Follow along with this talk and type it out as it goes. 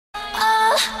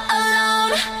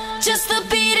alone, just the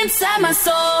beat inside my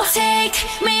soul. Take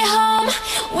me home,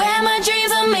 where my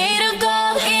dreams are made of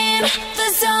gold. In the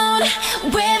zone,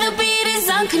 where the beat is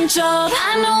uncontrolled.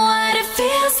 I know what it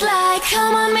feels like,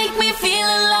 come on, make me feel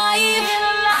alive.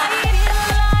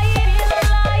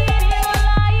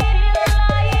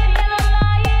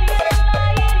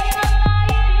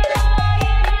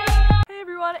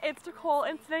 It's Nichole,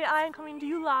 and today I am coming to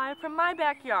you live from my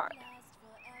backyard.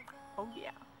 Oh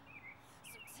yeah.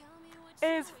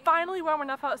 It is finally warm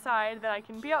enough outside that I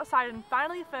can be outside and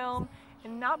finally film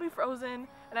and not be frozen,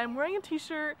 and I'm wearing a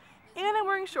t-shirt and I'm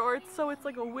wearing shorts, so it's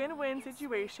like a win-win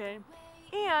situation.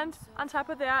 And on top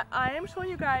of that, I am showing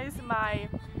you guys my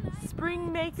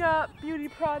spring makeup, beauty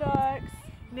products,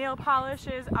 nail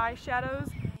polishes, eyeshadows,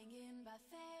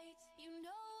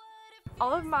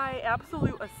 all of my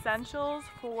absolute essentials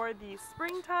for the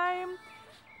springtime,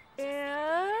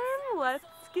 and let's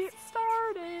get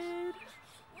started.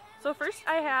 So first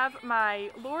I have my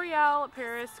L'Oreal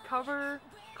Paris Cover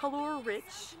Color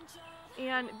Rich,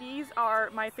 and these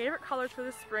are my favorite colors for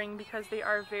the spring because they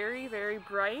are very, very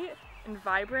bright and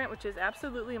vibrant, which is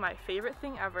absolutely my favorite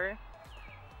thing ever.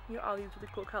 You know, all these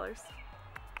really cool colors.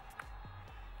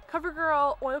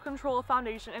 CoverGirl Oil Control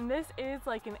Foundation, and this is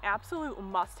like an absolute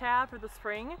must-have for the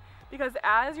spring because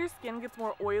as your skin gets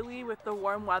more oily with the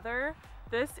warm weather,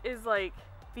 this is like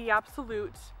the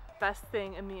absolute best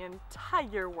thing in the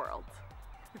entire world.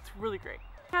 It's really great.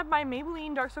 I have my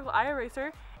Maybelline Dark Circle Eye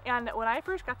Eraser, and when I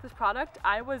first got this product,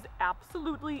 I was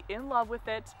absolutely in love with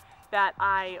it, that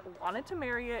I wanted to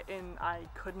marry it and I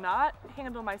could not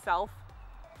handle myself.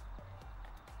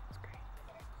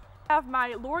 I have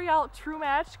my L'Oreal True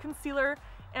Match Concealer,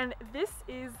 and this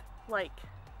is like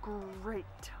great.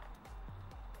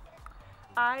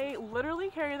 I literally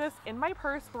carry this in my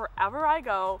purse wherever I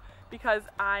go because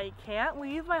I can't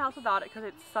leave my house without it because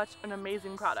it's such an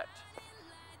amazing product.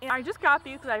 And I just got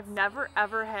these because I've never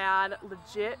ever had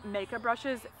legit makeup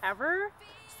brushes ever.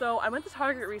 So I went to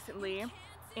Target recently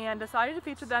and decided to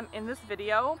feature them in this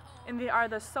video, and they are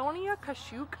the Sonia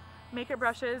Kashuk makeup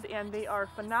brushes, and they are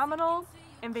phenomenal.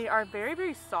 And they are very,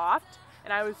 very soft,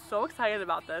 and I was so excited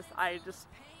about this. I just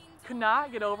could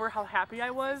not get over how happy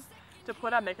I was to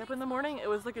put on makeup in the morning. It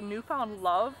was like a newfound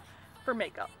love for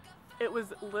makeup. It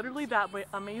was literally that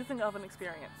amazing of an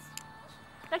experience.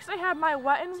 Next I have my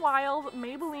Wet n Wild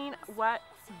Maybelline Wet.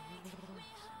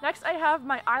 Next I have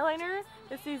my eyeliner.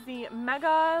 This is the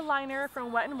Mega Liner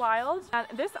from Wet n Wild. And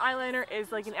this eyeliner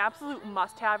is like an absolute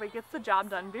must-have. It gets the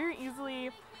job done very easily,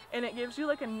 and it gives you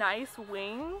like a nice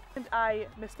wing, and I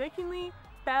mistakenly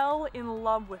fell in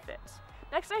love with it.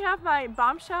 Next I have my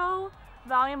Bombshell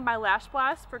Volume by Lash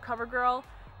Blast for CoverGirl,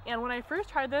 and when I first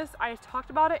tried this, I talked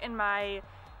about it in my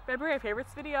February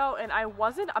favorites video, and I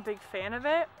wasn't a big fan of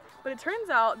it, but it turns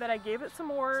out that I gave it some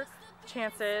more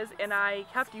chances and I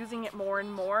kept using it more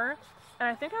and more, and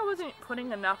I think I wasn't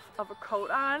putting enough of a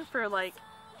coat on for like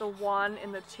the 1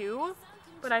 and the 2,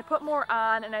 but I put more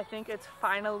on and I think it's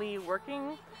finally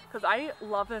working because I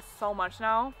love this so much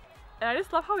now, and I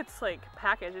just love how it's like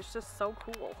packaged. It's just so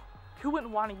cool. Who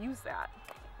wouldn't want to use that?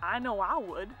 I know I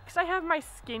would. Next I have my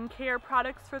skincare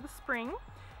products for the spring,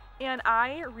 and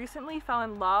I recently fell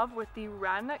in love with the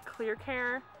Ren Clear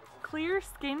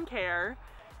Skincare,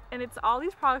 and it's all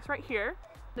these products right here.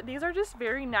 These are just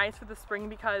very nice for the spring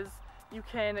because you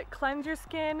can cleanse your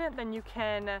skin, then you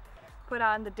can put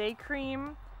on the day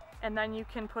cream, and then you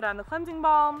can put on the cleansing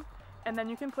balm, and then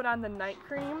you can put on the night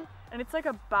cream, and it's like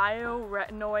a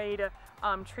bio-retinoid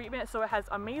treatment, so it has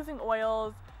amazing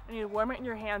oils, and you warm it in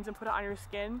your hands and put it on your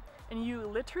skin, and you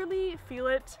literally feel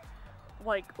it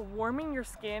like warming your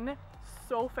skin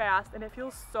so fast, and it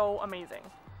feels so amazing.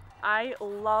 I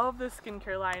love this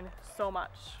skincare line so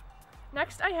much.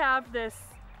 Next I have this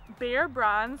Bare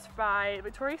Bronze by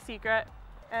Victoria's Secret,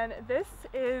 and this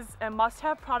is a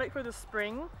must-have product for the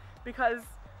spring because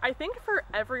I think for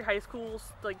every high school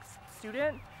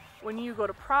student, when you go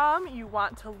to prom, you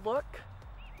want to look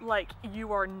like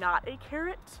you are not a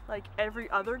carrot like every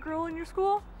other girl in your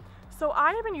school. So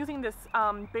I have been using this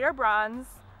Bare Bronze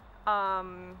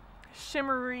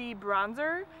shimmery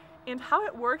bronzer, and how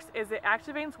it works is it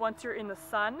activates once you're in the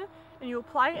sun, and you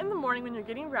apply it in the morning when you're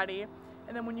getting ready,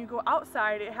 and then when you go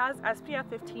outside it has SPF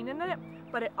 15 in it,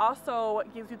 but it also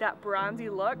gives you that bronzy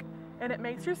look, and it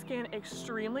makes your skin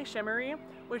extremely shimmery,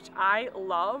 which I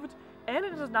loved, and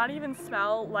it does not even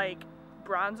smell like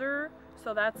bronzer,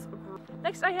 so that's great.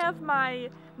 Next I have my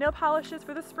nail polishes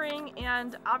for the spring,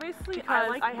 and obviously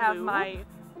because I have my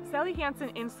Sally Hansen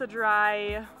Insta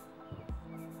Dry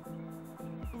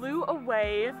Blue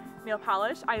Away nail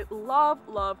polish. I love,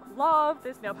 love, love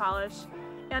this nail polish,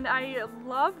 And I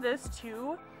love this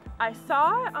too. I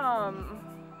saw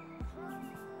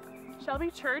Shelby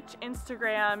Church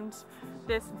Instagrammed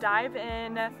this Dive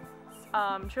In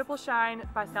Triple Shine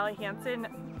by Sally Hansen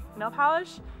nail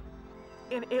polish,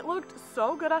 and it looked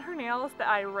so good on her nails that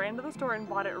I ran to the store and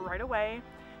bought it right away,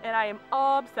 and I am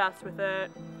obsessed with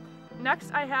it.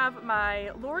 Next I have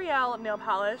my L'Oreal nail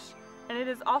polish, and it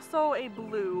is also a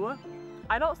blue.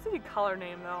 I don't see a color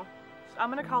name though, so I'm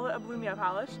gonna call it a blue nail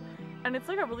polish, and it's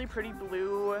like a really pretty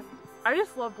blue. I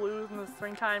just love blues in the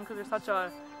springtime because they're such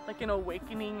a like an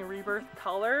awakening rebirth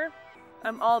color.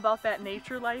 I'm all about that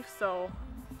nature life, so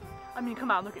I mean,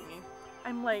 come on, look at me.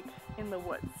 I'm like in the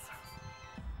woods,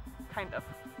 kind of.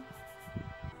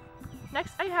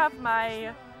 Next I have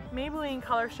my Maybelline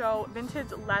Color Show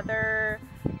Vintage Leather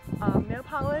nail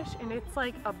polish, and it's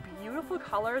like a beautiful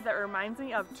color that reminds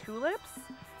me of tulips,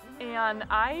 and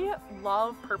I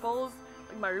love purples.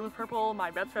 Like my room is purple, my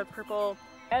bedspread's purple,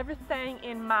 everything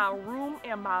in my room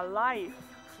and my life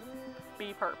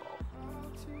be purple.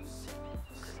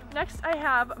 Next I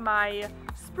have my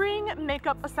spring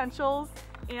makeup essentials,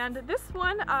 and this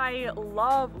one I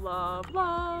love, love,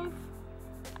 love.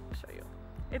 I'll show you.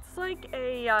 It's like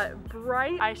a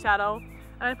bright eyeshadow,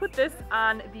 and I put this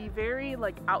on the very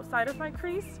like outside of my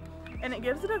crease, and it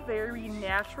gives it a very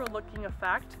natural looking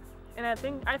effect, and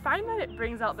I find that it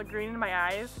brings out the green in my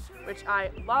eyes, which I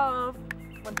love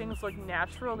when things look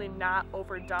naturally, not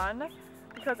overdone,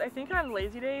 because I think on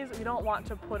lazy days we don't want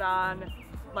to put on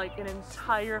like an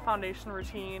entire foundation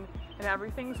routine and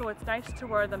everything, so it's nice to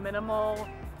wear the minimal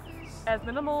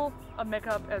of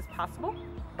makeup as possible.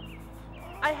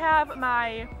 I have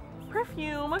my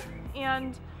perfume,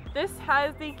 and this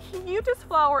has the cutest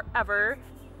flower ever.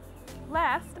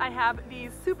 Last, I have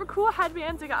these super cool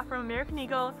headbands I got from American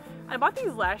Eagle. I bought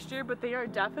these last year, but they are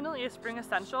definitely a spring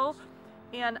essential,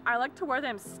 and I like to wear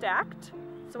them stacked.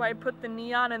 So I put the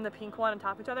neon and the pink one on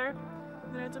top of each other,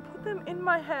 and then I have to put them in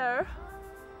my hair,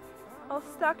 all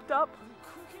stacked up.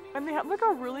 And they have like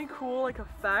a really cool like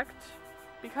effect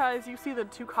because you see the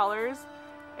two colors,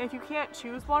 and if you can't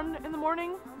choose one in the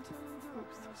morning,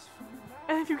 oops.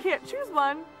 And if you can't choose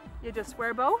one, you just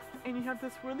wear both, and you have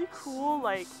this really cool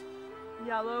like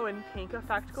yellow and pink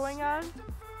effect going on.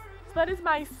 So that is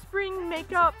my spring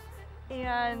makeup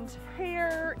and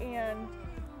hair and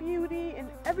beauty and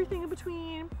everything in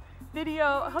between video.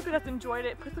 I hope you guys enjoyed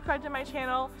it. Please subscribe to my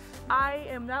channel. I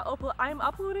am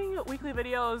uploading weekly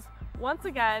videos once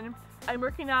again. I'm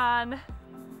working on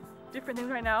different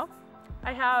things right now.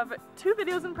 I have 2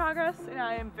 videos in progress, and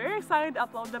I am very excited to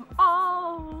upload them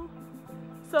all.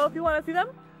 So if you want to see them,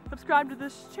 subscribe to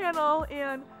this channel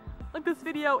and like this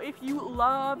video if you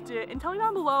loved it, and tell me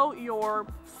down below your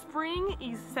spring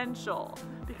essential,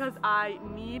 because I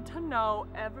need to know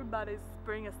everybody's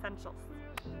spring essentials.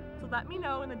 So let me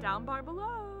know in the down bar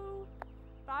below.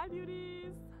 Bye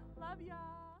beauties, love ya.